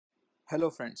Hello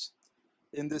friends,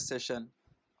 in this session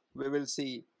we will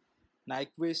see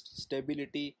Nyquist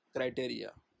Stability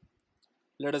Criteria.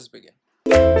 Let us begin.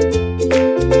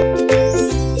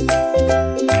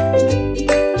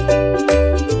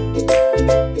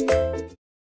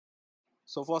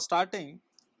 So for starting,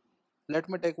 let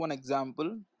me take one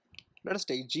example. Let us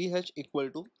take GH equal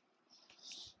to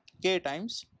K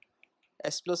times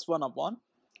S plus 1 upon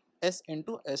S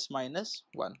into S minus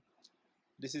 1.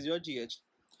 This is your GH,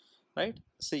 right?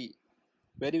 See,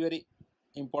 very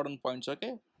important points,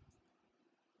 okay?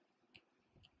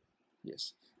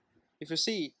 Yes. If you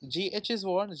see, GH is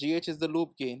what? GH is the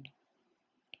loop gain,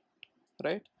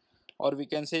 right? Or we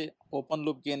can say open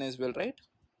loop gain as well, right?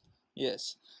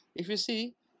 Yes. If you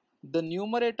see, the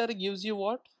numerator gives you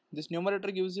what? This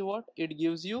numerator gives you what? It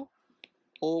gives you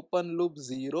open loop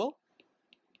 0.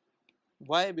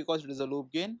 Why? Because it is a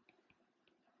loop gain.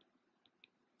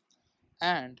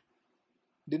 And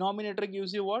denominator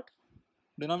gives you what?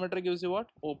 Denominator gives you what?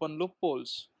 Open loop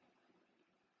poles.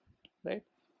 Right?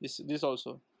 This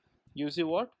also gives you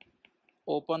what?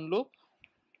 Open loop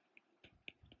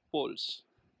poles.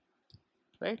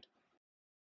 Right?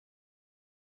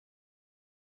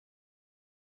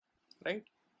 Right?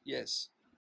 Yes.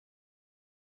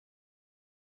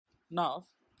 Now,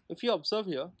 if you observe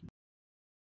here,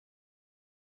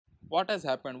 what has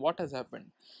happened? What has happened?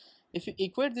 If you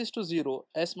equate this to 0,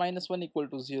 s minus 1 equal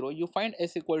to 0, you find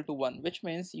s equal to 1, which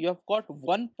means you have got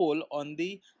one pole on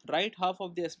the right half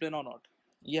of the S-plane or not?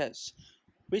 Yes.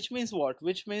 Which means what?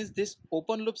 Which means this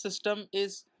open loop system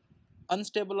is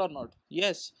unstable or not?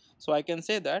 Yes. So I can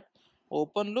say that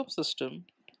open loop system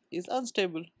is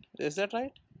unstable. Is that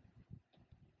right?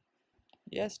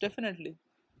 Yes, definitely.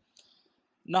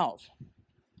 Now,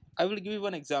 I will give you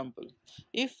one example.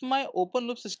 If my open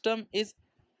loop system is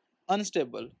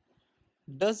unstable,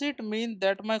 does it mean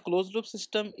that my closed loop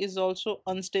system is also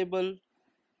unstable?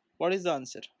 What is the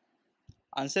answer?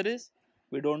 Answer is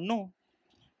we don't know.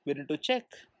 We need to check.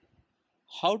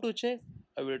 How to check?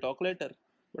 I will talk later.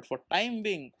 But for time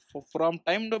being, from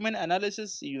time domain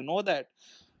analysis, you know that.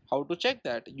 How to check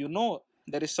that? You know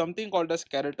there is something called as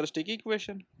characteristic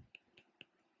equation,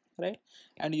 right?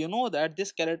 And you know that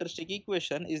this characteristic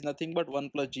equation is nothing but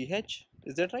 1 plus GH.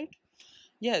 Is that right?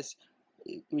 Yes,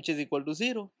 which is equal to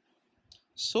 0.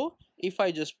 So if I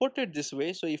just put it this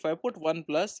way, so if I put 1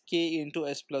 plus k into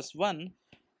s plus 1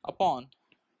 upon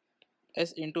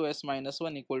s into s minus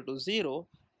 1 equal to 0,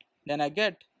 then I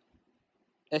get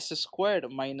s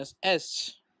squared minus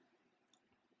s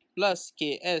plus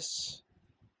ks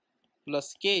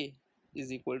plus k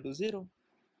is equal to 0.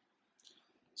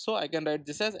 So I can write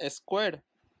this as s squared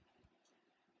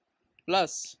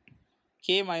plus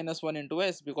k minus 1 into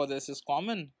s, because s is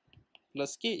common,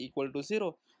 plus k equal to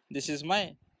 0. This is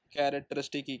my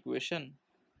characteristic equation.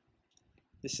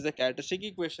 This is the characteristic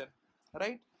equation,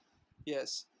 right?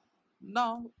 Yes.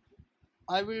 Now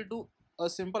I will do a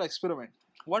simple experiment.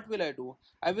 What will I do?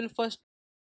 I will first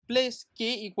place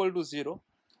k equal to 0,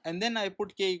 and then I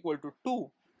put k equal to 2,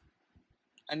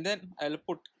 and then I'll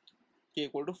put k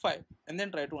equal to 5, and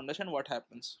then try to understand what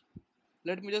happens.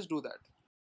 Let me just do that.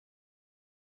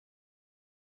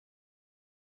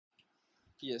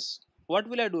 Yes. What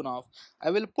will I do now?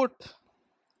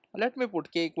 Let me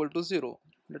put k equal to 0.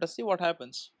 Let us see what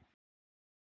happens.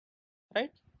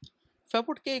 Right? If I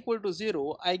put k equal to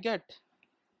 0, I get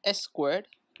s squared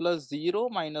plus 0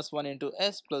 minus 1 into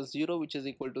s plus 0, which is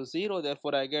equal to 0.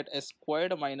 Therefore, I get s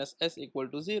squared minus s equal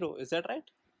to 0. Is that right?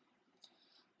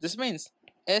 This means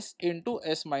s into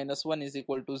s minus 1 is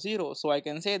equal to 0. So I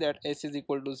can say that s is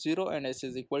equal to 0 and s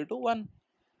is equal to 1.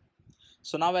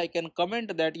 So now I can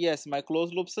comment that yes, my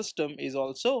closed loop system is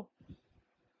also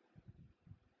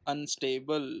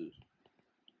unstable.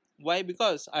 Why?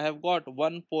 Because I have got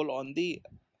one pole on the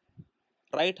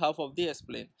right half of the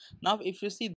S-plane. Now if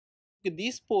you see,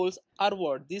 these poles are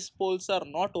what? These poles are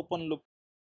not open loop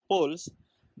poles,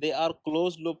 they are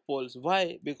closed loop poles.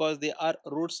 Why? Because they are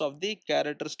roots of the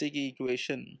characteristic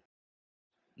equation.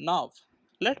 Now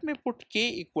let me put k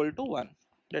equal to 1.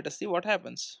 Let us see what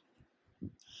happens.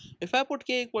 If I put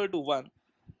k equal to 1,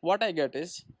 what I get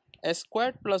is s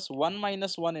squared plus 1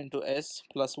 minus 1 into s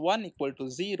plus 1 equal to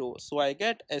 0. So I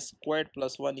get s squared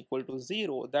plus 1 equal to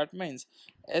 0. That means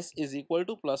s is equal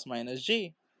to plus minus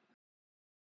j.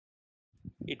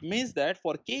 It means that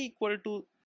for k equal to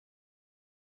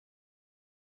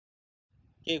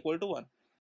 1,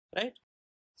 right?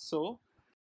 So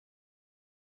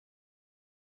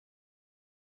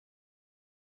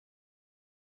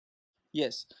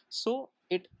yes, so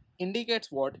it indicates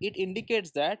what? It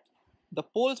indicates that the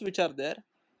poles which are there,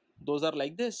 those are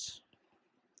like this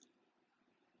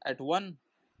at 1,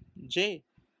 j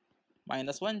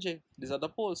minus 1j. These are the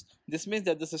poles. This means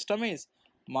that the system is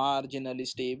marginally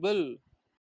stable.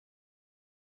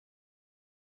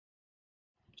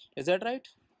 Is that right?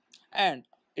 And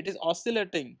it is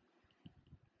oscillating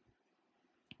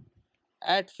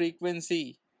at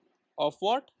frequency of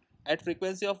what? At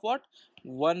frequency of what?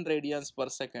 1 radians per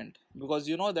second. Because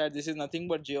you know that this is nothing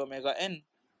but j omega n,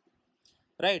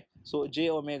 right? So j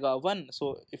omega 1.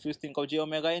 So if you think of j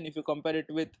omega n, if you compare it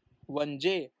with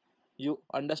 1j, you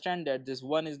understand that this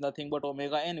 1 is nothing but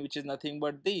omega n, which is nothing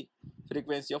but the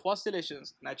frequency of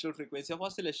oscillations, natural frequency of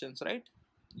oscillations, right?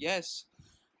 Yes.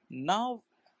 Now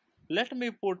let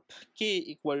me put k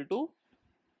equal to,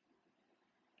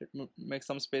 let me make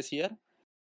some space here.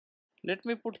 Let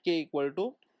me put k equal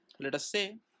to, let us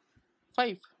say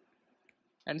 5,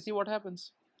 and see what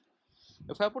happens.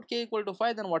 If I put k equal to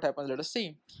 5, then what happens? Let us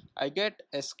see. I get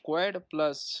s squared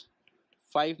plus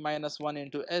 5 minus 1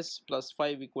 into s plus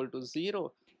 5 equal to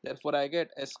 0. Therefore, I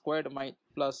get s squared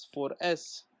plus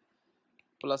 4s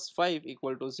plus 5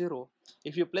 equal to 0.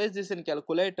 If you place this in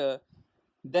calculator,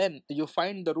 then you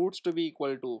find the roots to be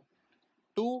equal to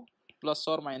 2 plus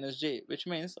or minus j, which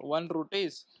means one root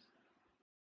is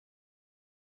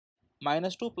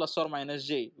minus 2 plus or minus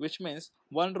j, which means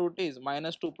one root is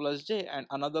minus 2 plus j and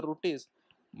another root is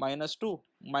minus 2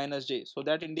 minus j. So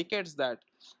that indicates that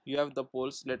you have the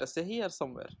poles, let us say here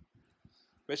somewhere,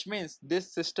 which means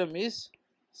this system is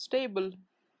stable.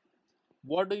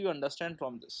 What do you understand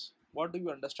from this? What do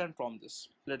you understand from this?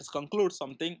 Let us conclude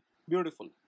something beautiful.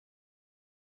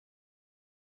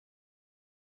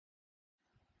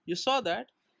 You saw that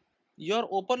your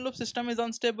open loop system is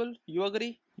unstable. You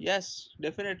agree? Yes,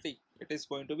 definitely. It is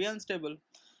going to be unstable.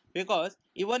 Because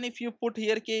even if you put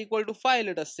here k equal to 5,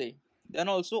 let us say, then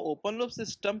also open loop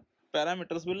system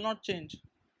parameters will not change,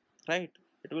 right?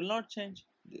 It will not change.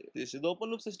 This is the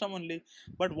open loop system only.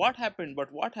 But what happened?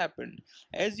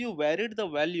 As you varied the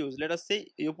values, let us say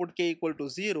you put k equal to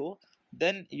 0,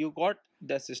 then you got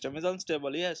the system is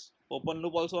unstable. Yes, open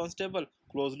loop also unstable,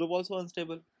 closed loop also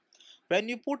unstable. When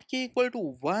you put k equal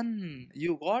to 1,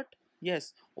 you got,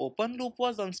 yes, open loop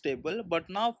was unstable, but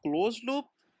now closed loop,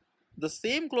 the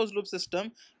same closed loop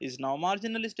system is now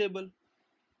marginally stable.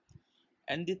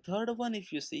 And the third one,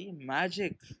 if you see,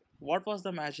 magic. What was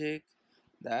the magic?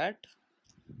 That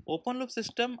open loop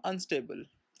system unstable,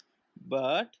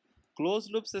 but closed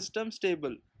loop system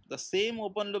stable. The same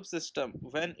open loop system,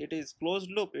 when it is closed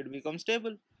loop, it becomes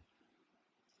stable,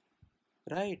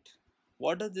 right?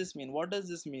 What does this mean? What does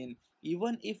this mean?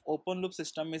 Even if open loop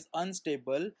system is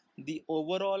unstable, the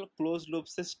overall closed loop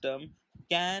system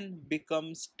can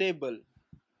become stable.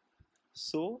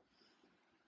 So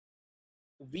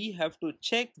we have to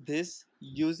check this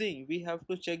using, we have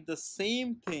to check the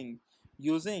same thing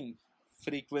using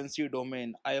frequency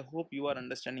domain. I hope you are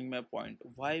understanding my point,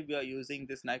 why we are using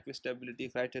this Nyquist stability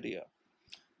criteria,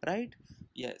 right?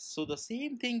 Yes, so the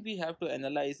same thing we have to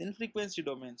analyze in frequency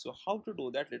domain. So how to do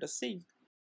that? Let us see.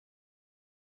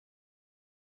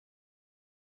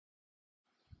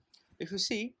 If you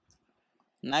see,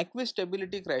 Nyquist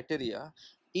stability criteria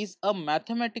is a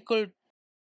mathematical,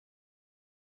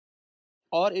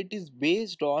 or it is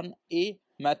based on a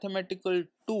mathematical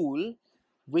tool,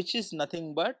 which is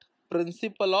nothing but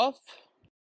principle of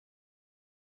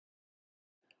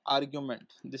argument.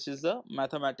 This is a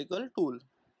mathematical tool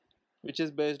which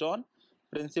is based on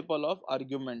principle of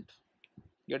argument.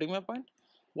 Getting my point?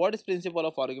 What is principle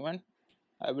of argument?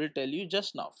 I will tell you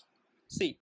just now.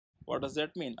 See, what does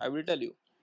that mean? I will tell you.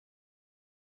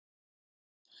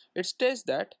 It states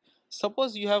that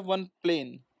suppose you have one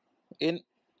plane in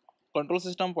control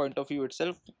system point of view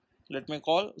itself. Let me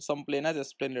call some plane as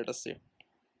S plane, let us say,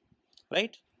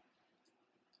 right?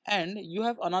 And you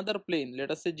have another plane, let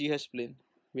us say GH plane.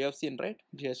 We have seen, right?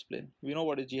 GH plane. We know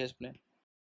what is GH plane.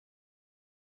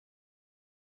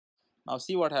 Now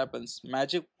see what happens.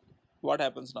 Magic. What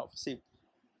happens now? See,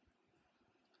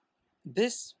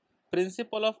 this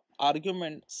principle of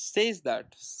argument says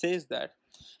that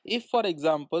if, for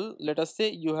example, let us say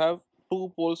you have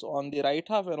two poles on the right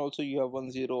half and also you have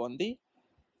 1 0 on the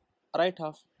right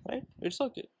half, right? It's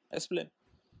okay. Explain.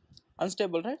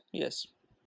 Unstable, right? Yes.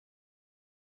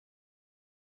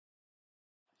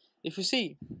 If you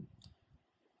see,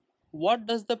 what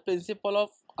does the principle of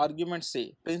argument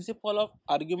say? Principle of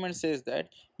argument says that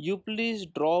you please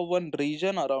draw one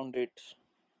region around it.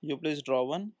 You please draw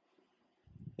one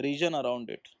region around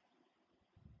it.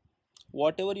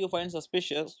 Whatever you find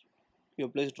suspicious, you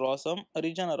please draw some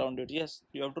region around it. Yes,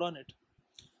 you have drawn it.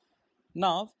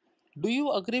 Now, do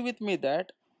you agree with me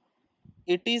that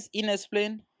it is in S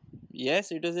plane?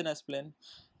 Yes, it is in S plane.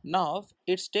 Now,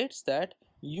 it states that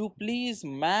you please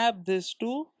map this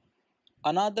to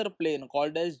another plane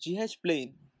called as GH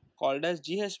plane,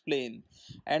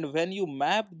 and when you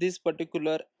map this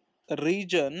particular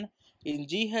region in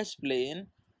GH plane,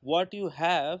 what you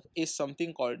have is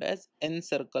something called as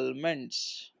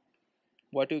encirclements.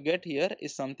 What you get here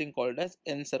is something called as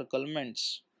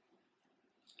encirclements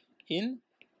in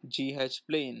GH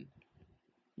plane.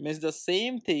 Means the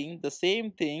same thing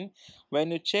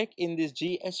when you check in this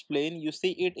GH plane, you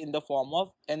see it in the form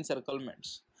of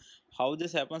encirclements. How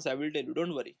this happens I will tell you,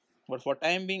 don't worry, but for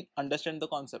time being understand the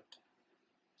concept.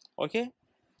 Okay,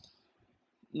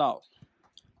 now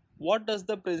what does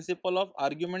the principle of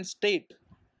argument state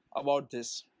about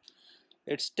this?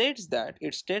 It states that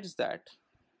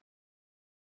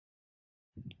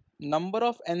number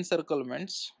of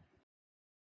encirclements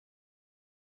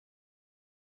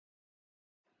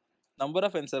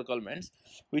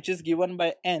which is given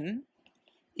by n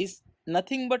is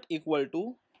nothing but equal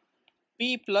to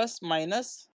p plus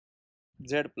minus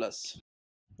z plus.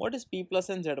 What is p plus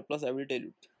and z plus? I will tell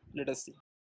you. Let us see.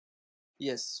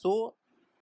 Yes, so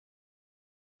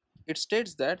it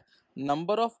states that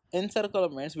number of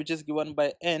encirclements which is given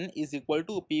by n is equal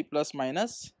to p plus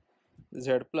minus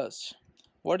z plus.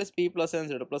 What is p plus and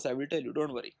z plus? I will tell you.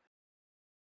 Don't worry.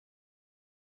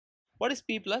 What is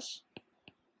p plus?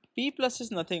 P plus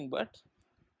is nothing but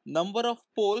number of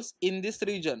poles in this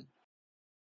region.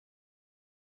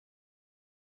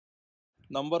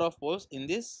 Number of poles in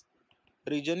this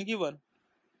region given,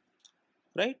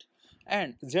 right?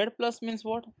 And z plus means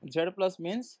what? Z plus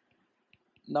means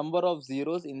number of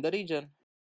zeros in the region.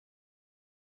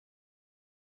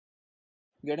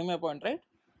 Getting my point, right?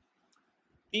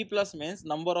 P plus means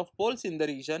number of poles in the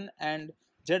region and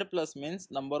Z plus means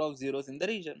number of zeros in the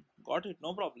region. Got it?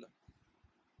 No problem.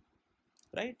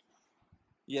 Right?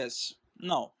 Yes.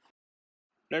 Now,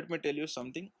 let me tell you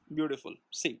something beautiful.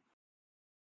 See,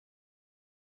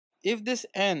 if this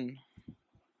n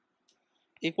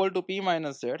equal to P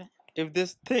minus Z, if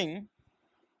this thing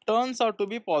turns out to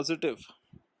be positive,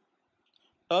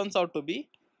 turns out to be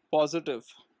positive,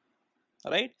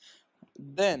 right?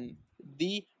 Then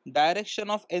the direction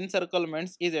of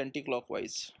encirclements is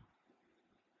anti-clockwise.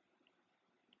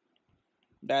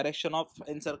 Direction of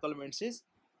encirclements is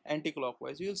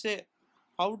anti-clockwise. You will say,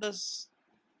 how does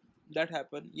that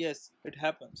happen? Yes, it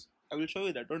happens. I will show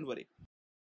you that, don't worry.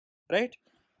 Right?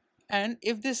 And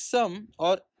if this sum,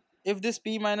 or if this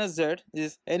p minus z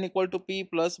is n equal to p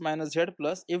plus minus z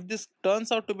plus, if this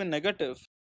turns out to be negative,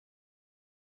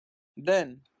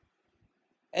 then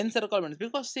encirclements,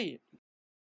 because see,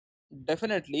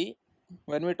 definitely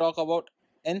when we talk about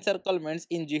encirclements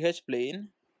in GH plane,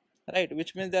 right,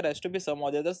 which means there has to be some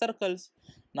other circles.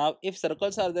 Now if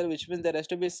circles are there, which means there has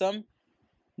to be some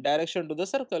direction to the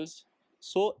circles.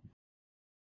 So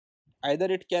either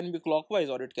it can be clockwise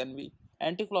or it can be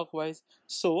anti-clockwise.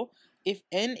 So if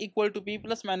n equal to p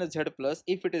plus minus z plus,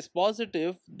 if it is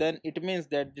positive, then it means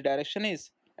that the direction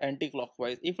is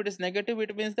anti-clockwise. If it is negative,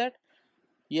 it means that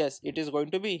yes, it is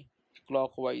going to be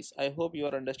clockwise. I hope you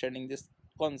are understanding this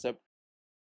concept,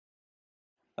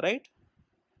 right?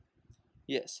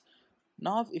 Yes.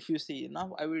 Now if you see,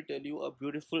 now I will tell you a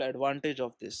beautiful advantage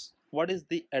of this. What is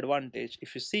the advantage?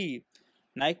 If you see,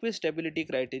 Nyquist Stability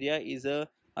Criteria is a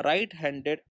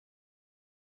right-handed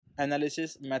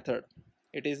analysis method.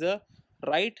 It is a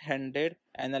right-handed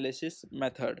analysis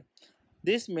method.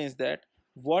 This means that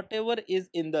whatever is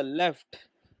in the left,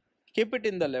 keep it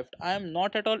in the left. I am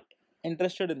not at all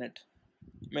interested in it.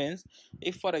 Means,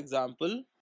 if for example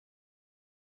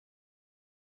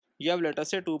you have, let us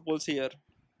say, two poles here,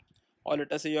 or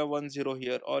let us say you have 1 0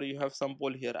 here, or you have some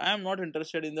pole here, I am not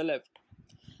interested in the left.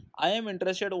 I am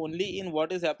interested only in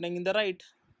what is happening in the right.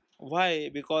 Why?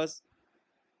 Because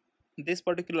this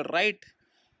particular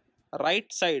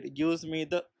right side gives me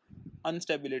the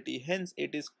instability, hence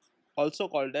it is also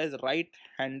called as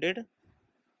right-handed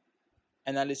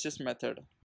analysis method.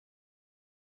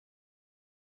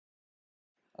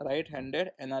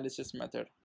 Right-handed analysis method.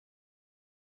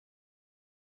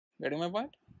 Getting my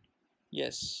point?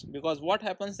 Yes, because what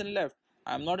happens in left,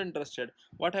 I am not interested.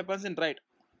 What happens in right,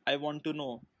 I want to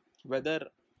know whether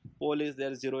pole is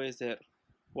there, zero is there,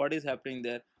 what is happening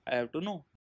there, I have to know,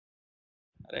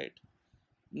 right?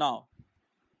 Now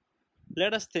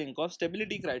let us think of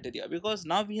stability criteria, because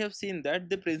now we have seen that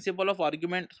the principle of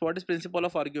argument. What is principle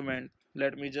of argument?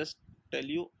 Let me just tell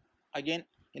you again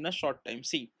in a short time.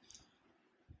 See,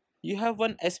 you have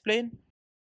one S plane,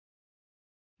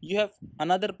 you have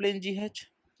another plane GH.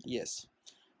 Yes,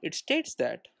 it states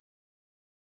that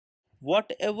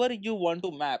whatever you want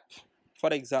to map,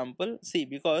 for example, see,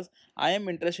 because I am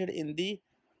interested in the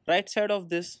right side of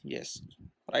this, yes,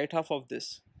 right half of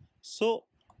this. So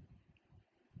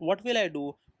what will I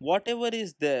do? Whatever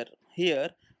is there here,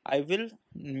 I will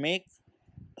make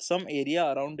some area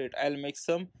around it, I'll make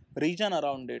some region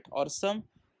around it, or some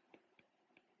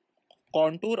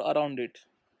contour around it.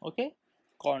 Okay,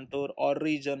 contour or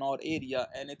region or area,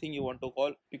 anything you want to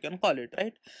call, you can call it,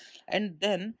 right? And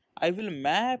then I will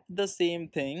map the same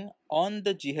thing on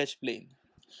the GH plane.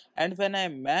 And when I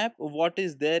map what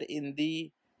is there in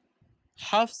the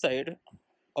half side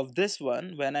of this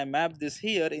one, when I map this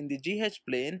here in the GH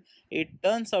plane, it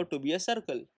turns out to be a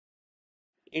circle.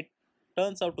 It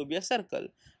turns out to be a circle,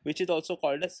 which is also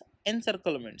called as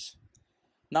encirclements.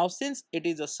 Now since it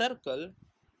is a circle,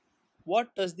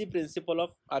 what does the principle of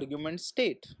argument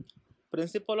state?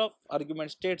 Principle of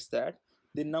argument states that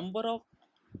the number of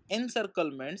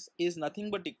encirclements is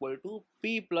nothing but equal to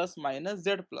p plus minus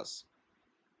z plus,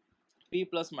 p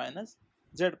plus minus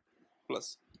z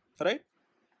plus, right?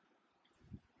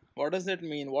 What does that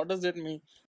mean? What does that mean?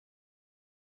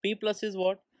 P plus is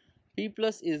what? P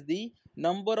plus is the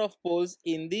number of poles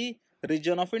in the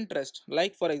region of interest.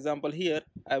 Like for example here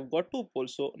I've got 2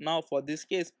 poles, so now for this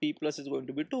case P plus is going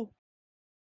to be 2.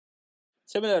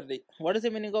 Similarly, what is the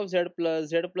meaning of Z plus?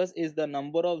 Z plus is the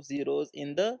number of zeros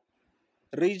in the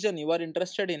region you are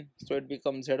interested in. So it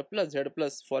becomes Z plus. Z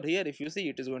plus for here, if you see,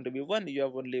 it is going to be 1. You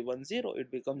have only 1 0.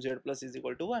 It becomes Z plus is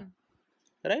equal to 1.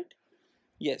 Right?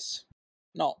 Yes.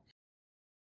 Now,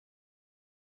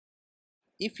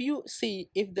 if you see,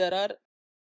 if there are,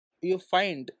 you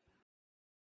find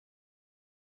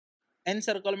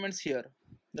encirclements here,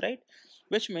 right?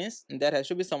 Which means there has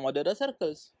to be some other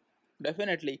circles.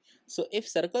 Definitely. So if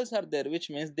circles are there,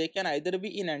 which means they can either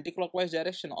be in anti-clockwise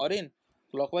direction or in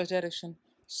clockwise direction.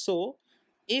 So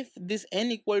if this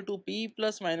n equal to p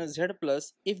plus minus z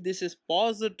plus, if this is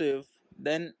positive,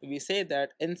 then we say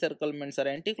that encirclements are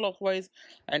anti-clockwise,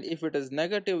 and if it is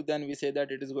negative, then we say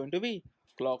that it is going to be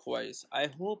clockwise. I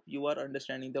hope you are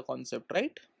understanding the concept,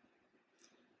 right?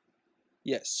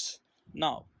 Yes.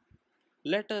 Now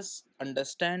let us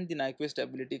understand the Nyquist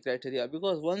stability criteria,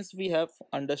 because once we have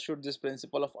understood this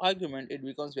principle of argument, it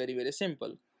becomes very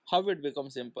simple. How it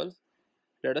becomes simple?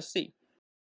 Let us see.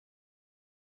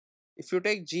 If you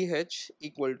take GH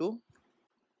equal to,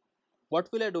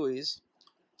 what will I do is,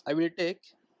 I will take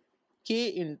K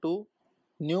into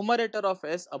numerator of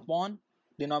S upon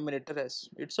denominator S.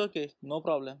 It's okay, no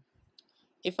problem.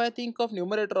 If I think of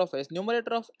numerator of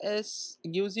S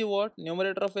gives you what?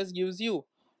 Numerator of S gives you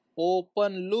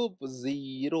open loop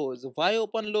zeros. Why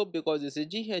open loop? Because this is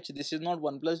GH, this is not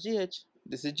 1 plus GH,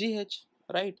 this is GH,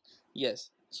 right? Yes,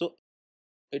 so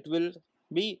it will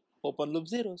be open loop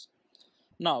zeros.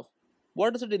 Now,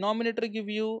 what does the denominator give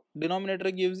you? Denominator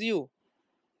gives you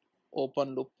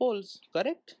open loop poles,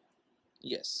 correct?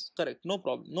 Yes, correct, no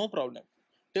problem, no problem.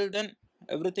 Till then,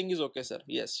 everything is okay, sir.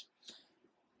 Yes.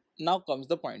 Now comes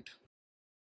the point.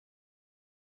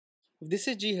 If this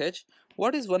is GH,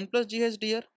 what is 1 plus GH,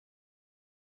 dear?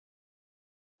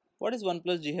 What is 1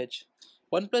 plus GH?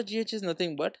 1 plus GH is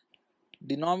nothing but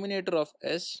denominator of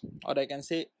S, or I can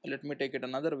say, let me take it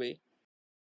another way.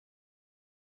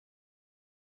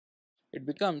 It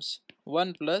becomes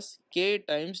 1 plus K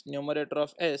times numerator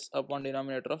of S upon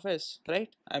denominator of S, right?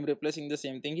 I am replacing the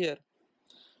same thing here.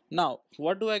 Now,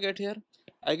 what do I get here?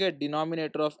 I get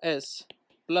denominator of S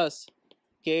plus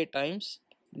K times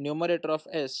numerator of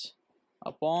S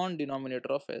upon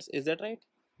denominator of S. Is that right?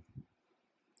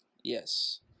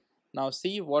 Yes. Now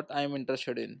see what I am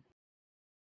interested in.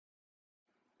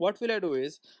 What will I do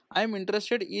is, I am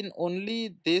interested in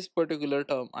only this particular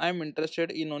term. I am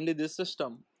interested in only this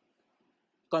system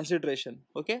consideration.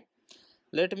 Okay,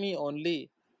 let me only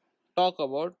talk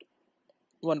about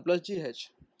 1 plus GH.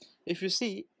 If you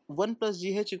see 1 plus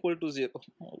GH equal to 0,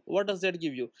 what does that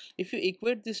give you? If you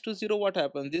equate this to 0, what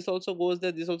happens? This also goes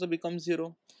there, this also becomes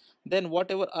 0. Then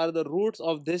whatever are the roots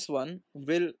of this one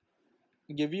will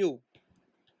give you,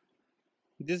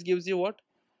 this gives you what?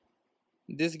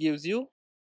 This gives you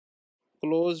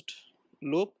closed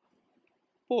loop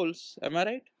poles. Am I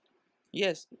right?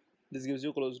 Yes, this gives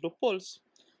you closed loop poles.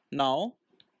 Now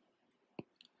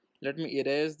let me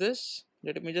erase this.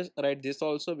 Let me just write this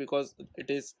also, because it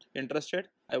is interested,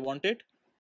 I want it,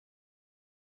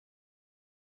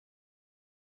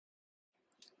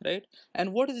 right?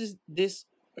 And what is this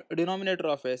denominator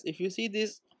of S? If you see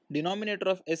this denominator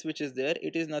of S which is there,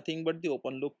 it is nothing but the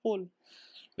open loop pole,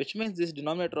 which means this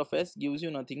denominator of S gives you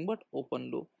nothing but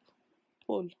open loop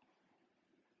pole.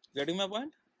 Getting my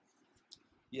point?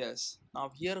 Yes.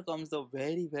 Now here comes the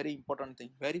very important thing.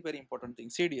 Very important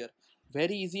thing. See dear,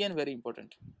 very easy and very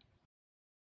important.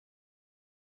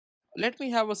 let me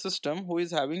have a system who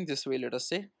is having this way. Let us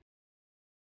say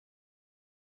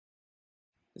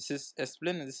this is S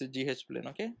plane and this is GH plane,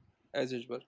 okay, as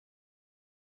usual.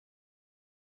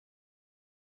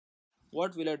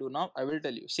 What will I do now? I will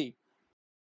tell you. See,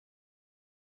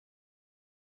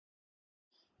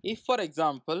 if for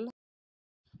example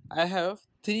I have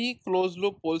three closed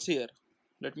loop poles here,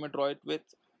 let me draw it with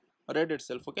red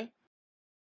itself, okay.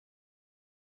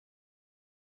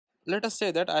 Let us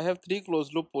say that I have three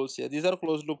closed loop poles here. These are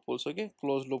closed loop poles, okay,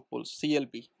 closed loop poles,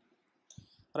 CLP,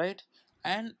 right?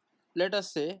 And let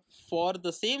us say for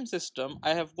the same system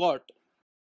I've got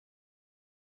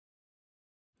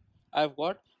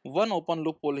one open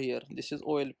loop pole here. This is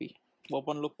OLP,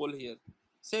 open loop pole here.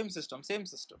 Same system, same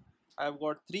system. I've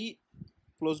got three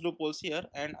closed loop poles here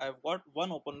and I've got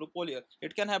one open loop pole here.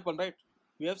 It can happen, right?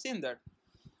 We have seen that.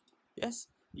 Yes,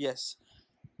 yes.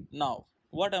 Now,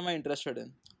 what am I interested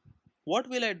in? What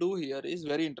will I do here is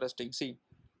very interesting. See,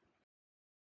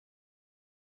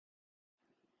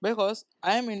 because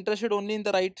I am interested only in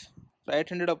the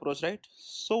right-handed approach, right?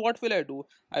 So what will I do?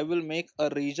 I will make a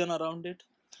region around it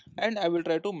and I will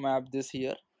try to map this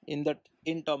here in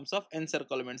terms of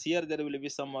encirclements. Here there will be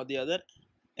some of the other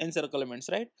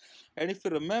encirclements, right? And if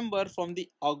you remember from the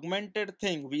augmented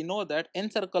thing, we know that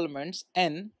encirclements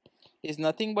n is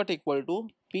nothing but equal to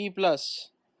p plus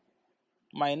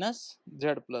minus z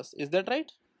plus. Is that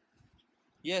right?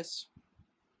 Yes,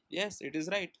 yes, it is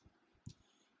right.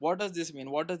 What does this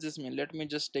mean? What does this mean? Let me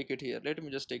just take it here. Let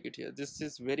me just take it here. This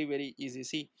is very, very easy.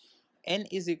 See, n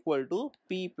is equal to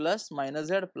p plus minus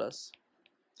z plus.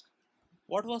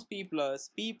 What was p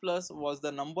plus? P plus was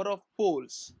the number of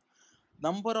poles.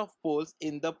 Number of poles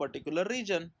in the particular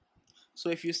region. So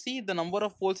if you see the number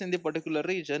of poles in the particular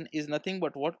region is nothing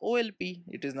but what? OLP.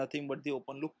 It is nothing but the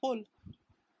open loop pole.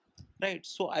 Right.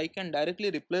 So I can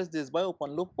directly replace this by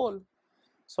open loop pole.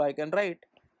 So I can write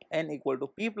n equal to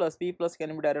p plus. P plus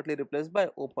can be directly replaced by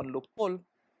open loop pole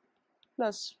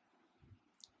plus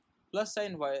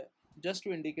sign y, just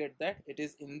to indicate that it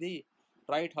is in the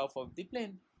right half of the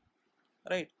plane,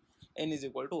 right? N is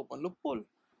equal to open loop pole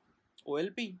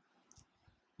OLP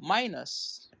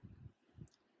minus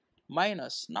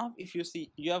now if you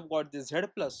see you have got this z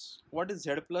plus. What is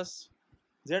z plus?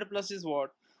 Z plus is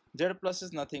what? Z plus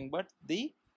is nothing but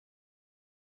the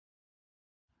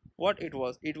what it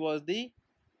was the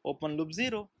open loop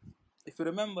 0. If you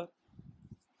remember,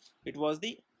 it was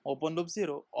the open loop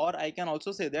 0, or I can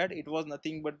also say that it was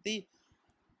nothing but the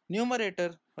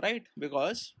numerator, right?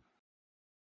 Because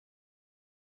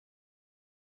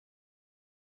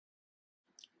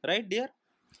right dear,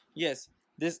 yes,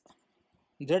 this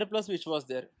z plus which was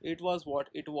there, it was what?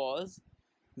 It was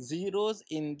zeros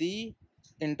in the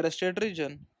interested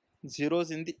region,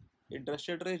 zeros in the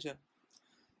interested region.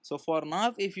 So for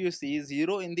now if you see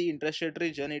 0 in the interested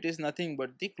region, it is nothing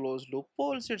but the closed loop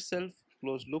poles itself,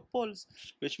 closed loop poles,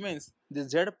 which means the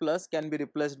z plus can be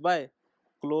replaced by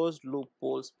closed loop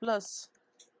poles plus.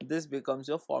 This becomes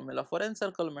your formula for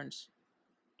encirclements,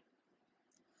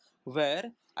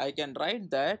 where I can write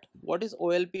that what is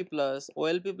OLP plus?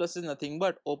 OLP plus is nothing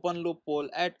but open loop pole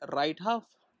at right half,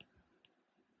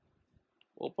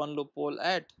 open loop pole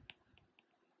at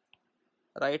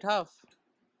right half.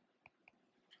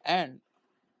 And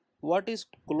what is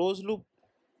closed loop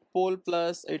pole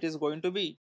plus? It is going to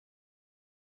be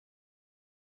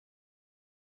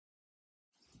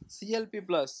CLP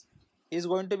plus is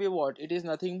going to be what? It is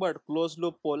nothing but closed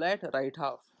loop pole at right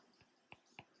half,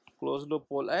 closed loop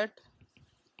pole at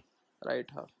right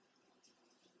half.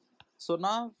 So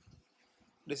now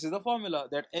this is the formula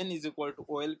that n is equal to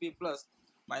OLP plus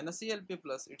minus CLP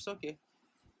plus. It's okay.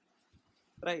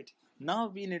 Right.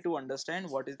 Now we need to understand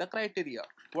what is the criteria.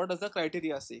 What does the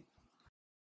criteria say?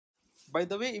 By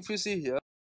the way, if you see here,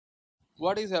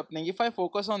 what is happening? If I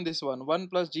focus on this one, 1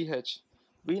 plus GH,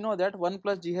 we know that 1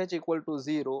 plus GH equal to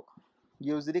 0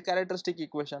 gives the characteristic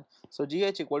equation. So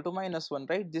GH equal to minus 1,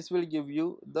 right? This will give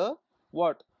you the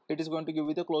what? It is going to give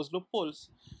you the closed loop poles.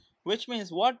 Which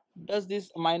means what does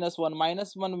this minus 1?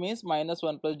 Minus 1 means minus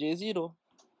 1 plus J0.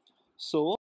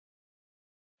 So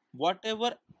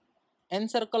whatever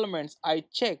encirclements I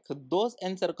check, those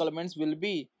encirclements will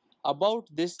be about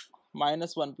this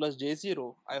minus 1 plus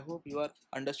J0. I hope you are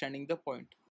understanding the point,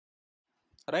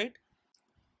 right?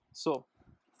 So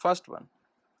first one,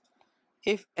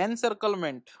 if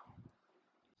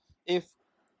if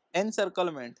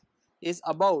encirclement is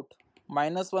about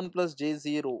minus 1 plus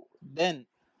J0, then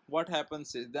what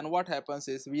happens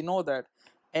is we know that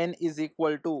n is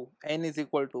equal to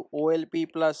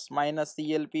OLP plus minus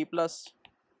CLP plus.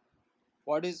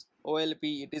 What is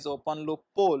OLP? It is open loop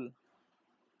pole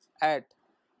at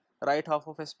right half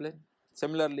of S plane.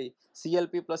 Similarly,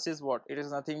 CLP plus is what? It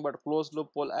is nothing but closed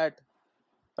loop pole at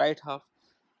right half.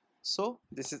 So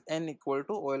this is n equal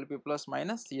to OLP plus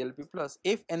minus CLP plus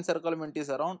if encirclement is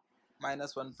around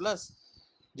minus 1 plus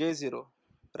J0,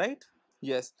 right?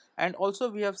 Yes, and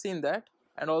also we have seen that,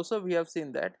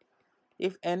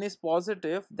 if n is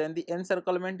positive, then the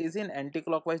encirclement is in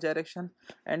anti-clockwise direction,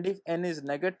 and if n is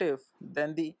negative,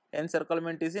 then the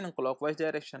encirclement is in clockwise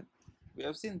direction. We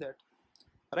have seen that,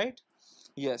 right?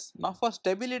 Yes. Now for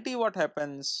stability, what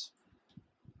happens?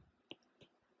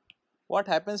 What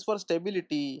happens for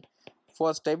stability?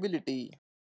 For stability,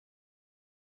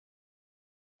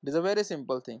 it is a very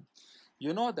simple thing.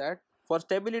 You know that for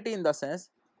stability in the sense,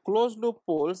 closed loop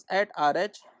poles at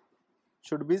RH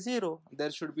should be 0.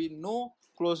 There should be no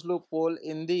closed loop pole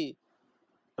in the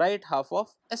right half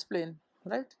of S plane,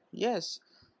 right? Yes.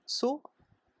 So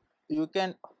you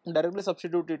can directly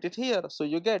substitute it here. So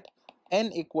you get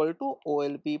n equal to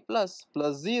OLP plus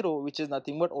 0, which is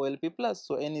nothing but OLP plus.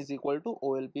 So n is equal to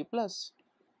OLP plus,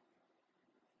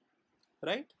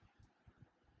 right?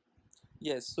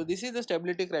 Yes, so this is the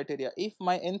stability criteria. If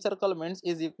my encirclements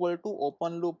is equal to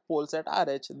open loop poles at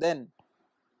RH, then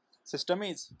system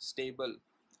is stable.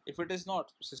 If it is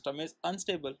not, system is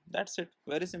unstable. That's it.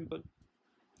 Very simple.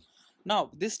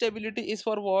 Now, this stability is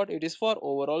for what? It is for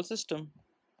overall system.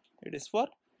 It is for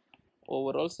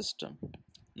overall system.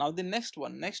 Now, the next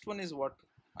one is what?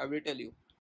 I will tell you.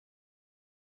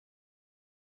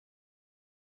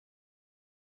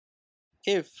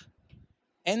 If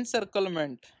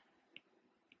encirclement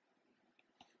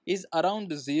is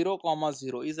around 0 comma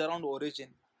 0, is around origin,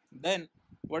 then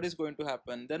what is going to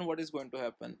happen?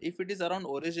 If it is around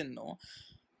origin, no,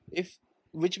 if,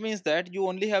 which means that you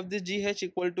only have this GH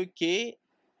equal to K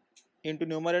into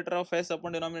numerator of S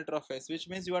upon denominator of S, which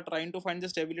means you are trying to find the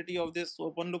stability of this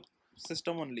open loop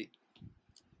system only.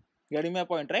 Getting my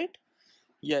point, right?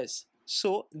 Yes.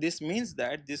 So this means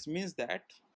that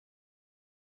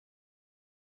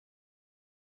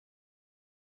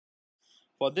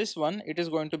for this one it is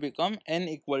going to become n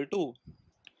equal to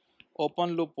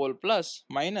open loop pole plus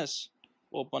minus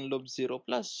open loop 0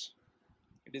 plus.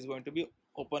 It is going to be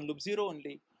open loop 0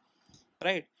 only,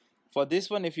 right? For this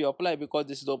one, if you apply, because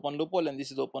this is open loop pole and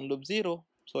this is open loop 0,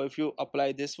 so if you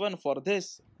apply this one for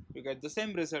this, you get the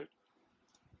same result,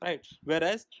 right?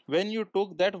 Whereas when you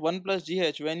took that 1 plus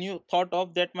GH, when you thought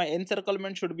of that my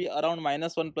encirclement should be around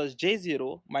minus 1 plus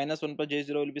J0, minus 1 plus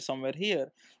J0 will be somewhere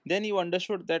here, then you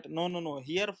understood that no,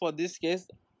 here for this case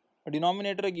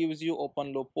denominator gives you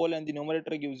open loop pole and the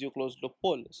numerator gives you closed loop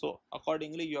pole, so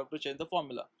accordingly you have to change the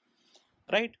formula,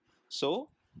 right? So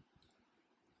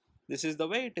this is the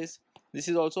way it is. This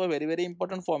is also a very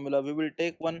important formula. We will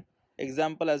take one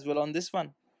example as well on this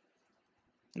one,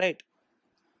 right?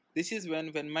 This is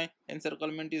when my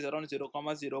encirclement is around 0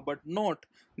 comma 0, but note,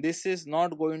 this is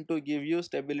not going to give you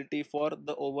stability for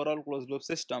the overall closed loop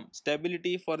system.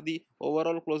 Stability for the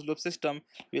overall closed loop system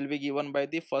will be given by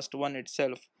the first one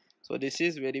itself. So this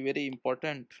is very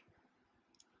important.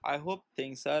 I hope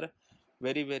things are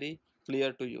very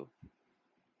clear to you.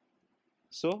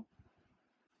 So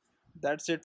that's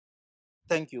it.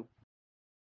 Thank you.